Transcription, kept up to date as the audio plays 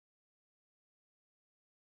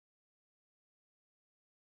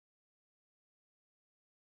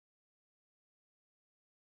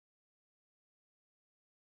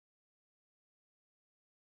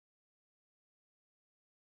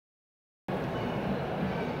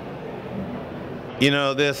You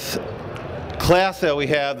know, this class that we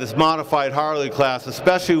have, this modified Harley class,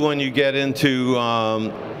 especially when you get into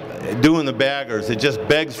doing the baggers, it just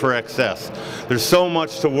begs for excess. There's so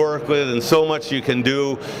much to work with and so much you can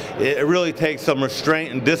do. It really takes some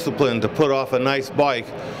restraint and discipline to put off a nice bike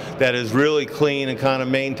that is really clean and kind of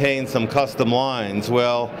maintains some custom lines.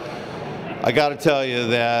 Well, I got to tell you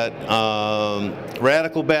that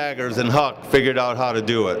Radical Baggers and Huck figured out how to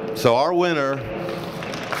do it. So our winner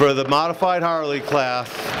for the modified Harley class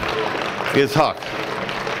is Huck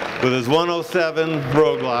with his 107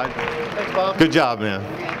 Road Glide. Thanks, Bob. Good job, man.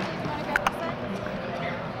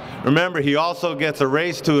 Remember, he also gets a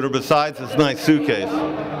race tutor besides this nice suitcase.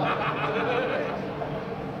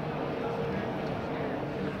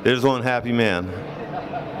 There's one happy man.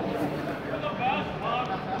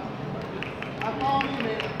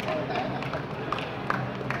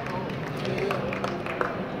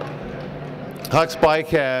 Huck's bike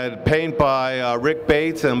had paint by Rick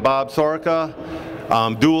Bates and Bob Sorka,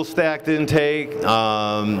 dual stacked intake,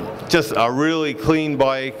 just a really clean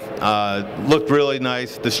bike, looked really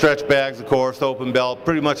nice. The stretch bags, of course, open belt,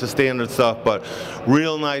 pretty much the standard stuff, but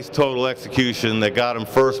real nice total execution that got him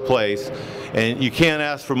first place. And you can't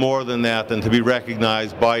ask for more than that than to be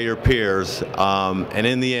recognized by your peers. And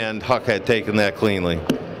in the end, Huck had taken that cleanly.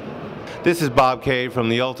 This is Bob Cade from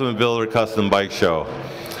the Ultimate Builder Custom Bike Show.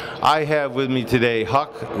 I have with me today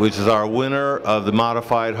Huck, which is our winner of the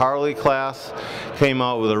modified Harley class. Came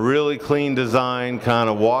out with a really clean design, kind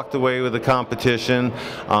of walked away with the competition.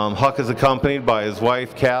 Huck is accompanied by his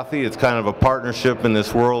wife, Kathy. It's kind of a partnership in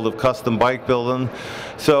this world of custom bike building.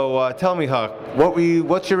 So tell me, Huck,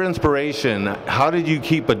 what's your inspiration? How did you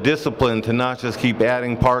keep a discipline to not just keep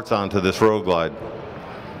adding parts onto this Road Glide?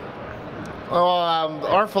 Well,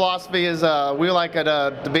 our philosophy is we like it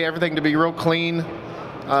everything to be real clean.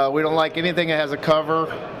 We don't like anything that has a cover.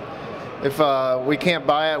 If we can't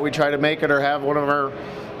buy it, we try to make it or have one of our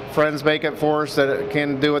friends make it for us that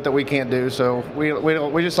can do it that we can't do. So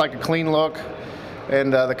we just like a clean look.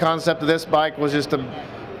 And the concept of this bike was just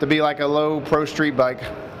to be like a low pro street bike.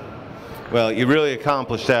 Well, you really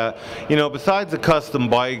accomplished that. You know, besides the custom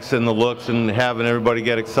bikes and the looks and having everybody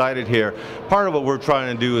get excited here, part of what we're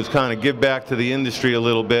trying to do is kind of give back to the industry a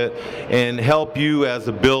little bit and help you as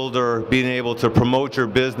a builder being able to promote your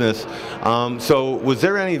business. So was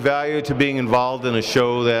there any value to being involved in a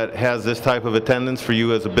show that has this type of attendance for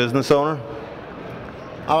you as a business owner?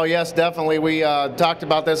 Oh yes, definitely. We talked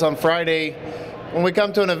about this on Friday. When we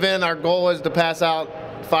come to an event, our goal is to pass out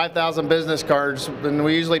 5,000 business cards, and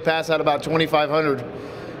we usually pass out about 2,500.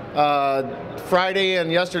 Friday and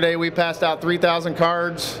yesterday we passed out 3,000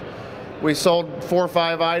 cards. We sold 4 or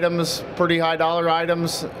 5 items, pretty high dollar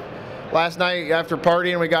items. Last night after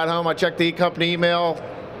partying, we got home, I checked the company email,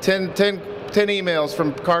 10 emails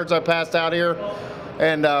from cards I passed out here,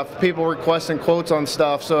 and people requesting quotes on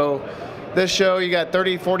stuff. So this show, you got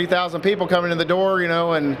 30, 40,000 people coming in the door, you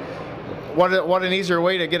know, and what an easier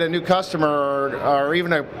way to get a new customer or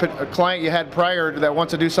even a client you had prior that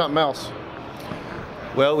wants to do something else.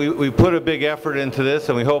 Well, we put a big effort into this,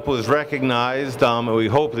 and we hope it was recognized. And we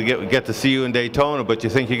hope to get to see you in Daytona. But you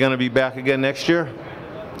think you're going to be back again next year?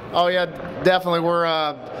 Oh yeah, definitely.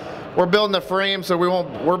 We're building the frame, so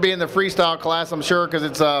we'll be in the freestyle class, I'm sure, because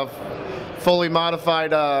it's a fully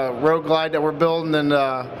modified Road Glide that we're building, and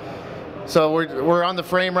so we're on the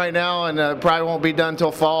frame right now, and probably won't be done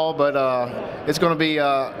till fall, but it's going to be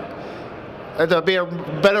it'll be a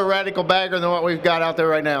better Radical Bagger than what we've got out there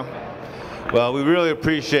right now. Well, we really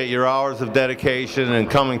appreciate your hours of dedication and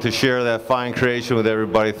coming to share that fine creation with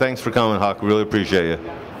everybody. Thanks for coming, Huck. We really appreciate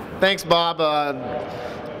you. Thanks, Bob.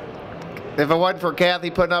 If it wasn't for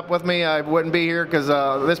Kathy putting up with me, I wouldn't be here, because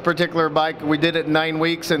this particular bike, we did it in 9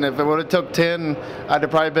 weeks, and if it would have took 10, I'd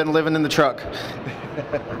have probably been living in the truck.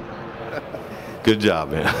 Good job,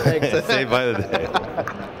 man. Thanks. Saved by the day.